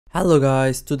Hello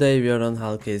guys, today we are on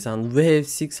Hellcase and we have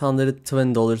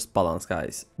 $620 balance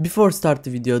guys. Before start the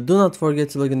video, do not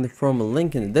forget to log in the formal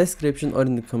link in the description or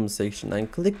in the comment section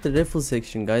and click the refill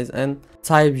section guys and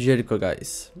type JERIKO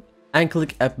guys. And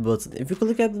click app button. If you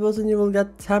click app button you will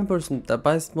get 10%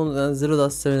 deposit bonus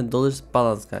and $0.70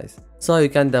 balance guys. So you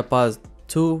can deposit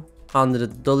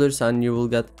 $200 and you will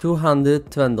get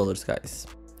 $220 guys.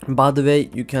 By the way,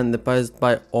 you can deposit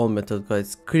by all methods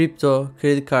guys: crypto,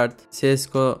 credit card,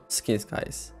 CSGO, skins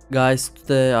guys. Guys,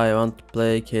 today I want to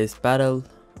play case battle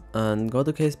and go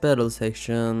to case battle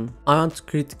section. I want to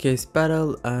create case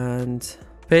battle and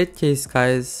paid case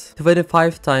guys,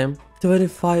 25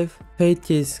 paid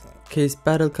case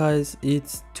battle guys.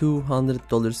 It's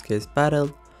 $200 case battle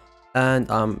and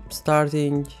I'm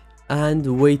starting and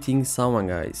waiting someone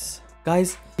guys.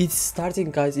 Guys, it's starting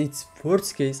guys, it's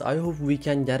first case. I hope we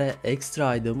can get an extra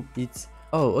item. It's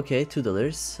okay,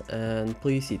 $2 and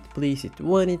please hit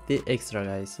we need the extra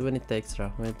guys, we need the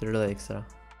extra, we need the really extra.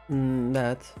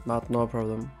 But no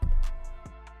problem,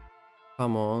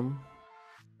 come on.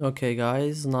 Okay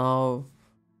guys, now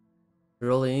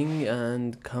rolling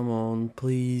and come on,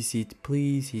 please hit,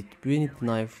 we need the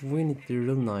knife, we need the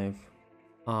real knife.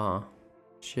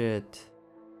 Shit,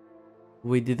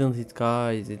 we didn't hit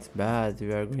guys, it's bad,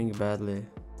 we are going badly.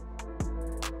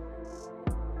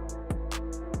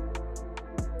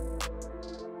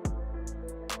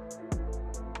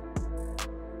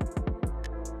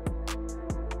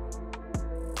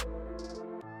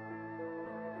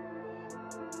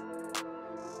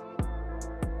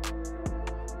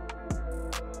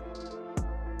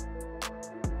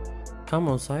 Come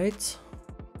on sites.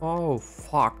 Oh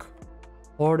fuck.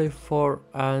 44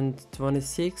 and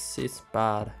 26 is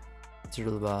bad. It's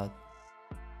real bad.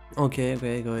 Okay.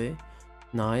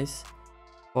 Nice.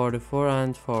 44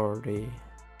 and 40.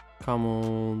 Come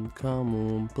on,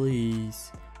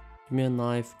 please. Give me a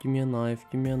knife. We need the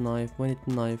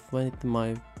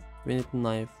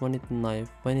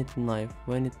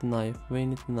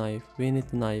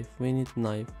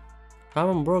knife. Come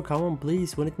on bro, come on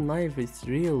please, we need the knife, it's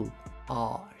real.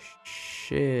 Oh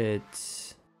shit.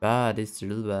 Bad, it's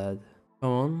real bad. Come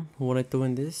on, we need to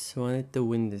win this, How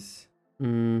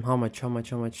much?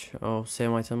 Oh,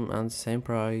 same item and same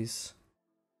price.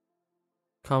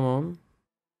 Come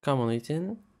on,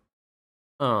 Ethan.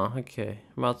 Okay,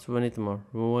 but we need more,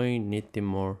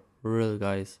 real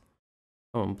guys.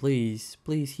 Come on, please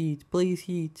heat. We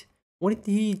need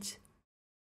the heat.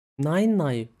 9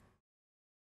 knife,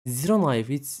 0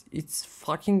 knife, it's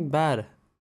fucking bad.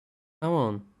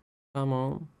 Come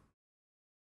on.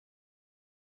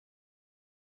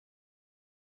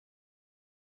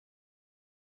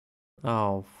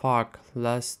 Oh fuck,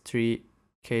 last 3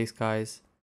 case guys.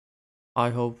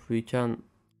 I hope we can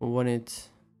win it.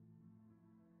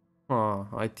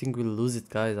 I think we'll lose it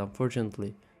guys,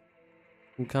 unfortunately.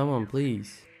 Come on,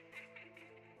 please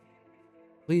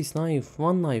knife,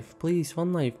 one knife,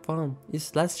 fun.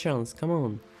 It's last chance,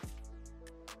 come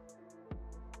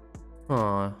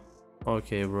on.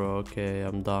 Okay bro, okay,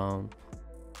 I'm down.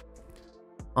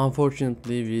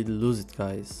 Unfortunately we lose it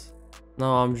guys.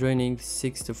 Now I'm joining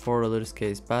 $64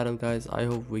 case battle guys. I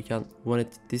hope we can win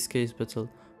it this case battle.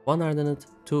 1 hardened,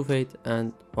 2 fate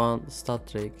and 1 stat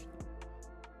trick,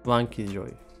 1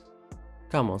 killjoy.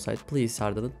 Come on side, please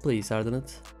harden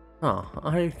it.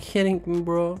 Are you kidding me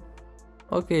bro?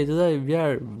 Okay, today we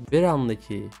are very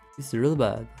unlucky. It's real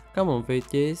bad. Come on fate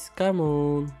case, come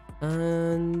on.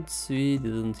 And we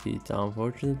didn't hit,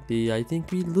 unfortunately. I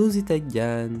think we lose it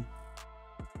again.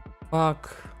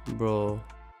 Fuck bro.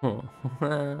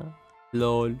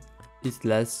 Lol. It's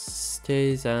last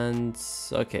case and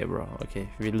okay bro, okay,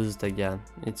 we lose it again.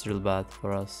 It's real bad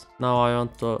for us. Now I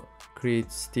want to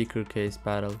create sticker case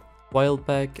battle. Wild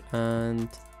pack and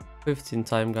 15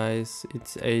 time guys.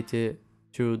 It's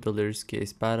 $82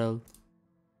 case battle.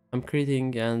 I'm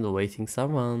creating and waiting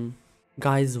someone.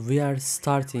 Guys, we are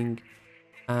starting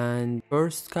and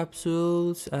first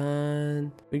capsules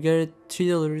and we get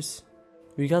 $3.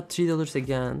 We got $3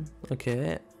 again.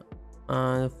 Okay,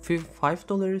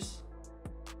 $5.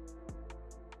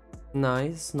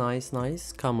 Nice.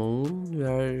 Come on, we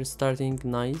are starting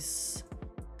nice.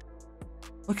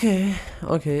 Okay.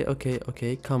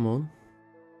 Come on.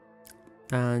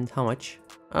 And how much?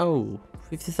 Oh,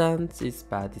 50 cents. It's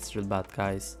bad. It's real bad,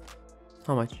 guys.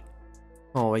 How much?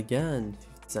 Oh, again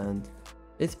 50 cents.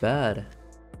 It's bad.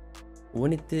 We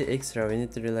need the extra. We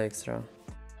need the real extra.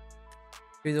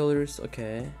 $3.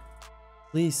 Okay.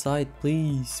 Please side,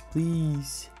 please.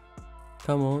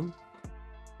 Come on.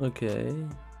 Okay.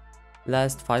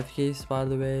 Last 5 case by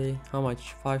the way. How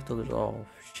much? $5. Oh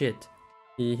shit.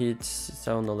 He hits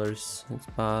 $7. It's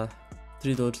bad.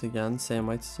 $3 again, same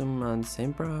item and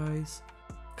same price.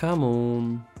 Come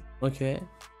on. Okay.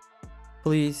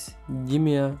 Please give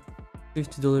me a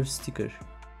 $50 sticker.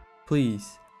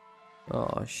 Please.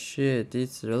 Oh shit,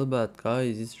 it's real bad,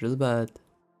 guys. It's real bad.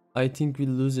 I think we'll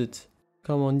lose it.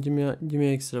 Come on, give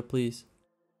me extra, please.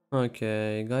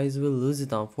 Okay, guys, we'll lose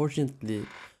it unfortunately.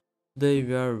 Today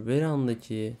we are very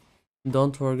unlucky.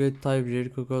 Don't forget to type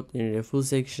JERIKO code in refill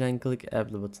section and click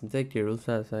apply button. Take care of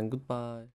yourself and goodbye.